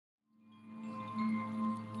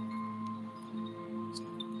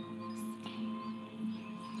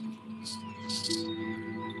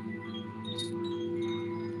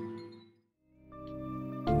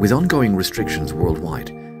With ongoing restrictions worldwide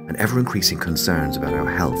and ever-increasing concerns about our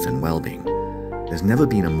health and well-being, there's never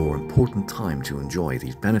been a more important time to enjoy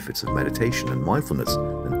these benefits of meditation and mindfulness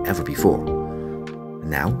than ever before. And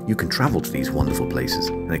now you can travel to these wonderful places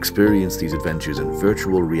and experience these adventures in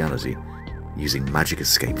virtual reality using Magic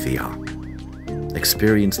Escape VR.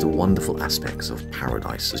 Experience the wonderful aspects of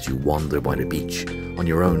paradise as you wander by the beach on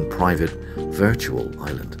your own private virtual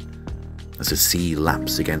island. As the sea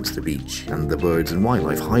laps against the beach and the birds and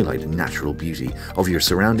wildlife highlight the natural beauty of your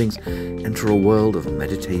surroundings, enter a world of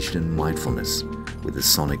meditation and mindfulness with the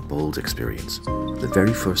Sonic Bold experience for the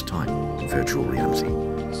very first time in virtual reality.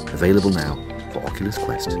 Available now for Oculus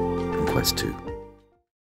Quest and Quest 2.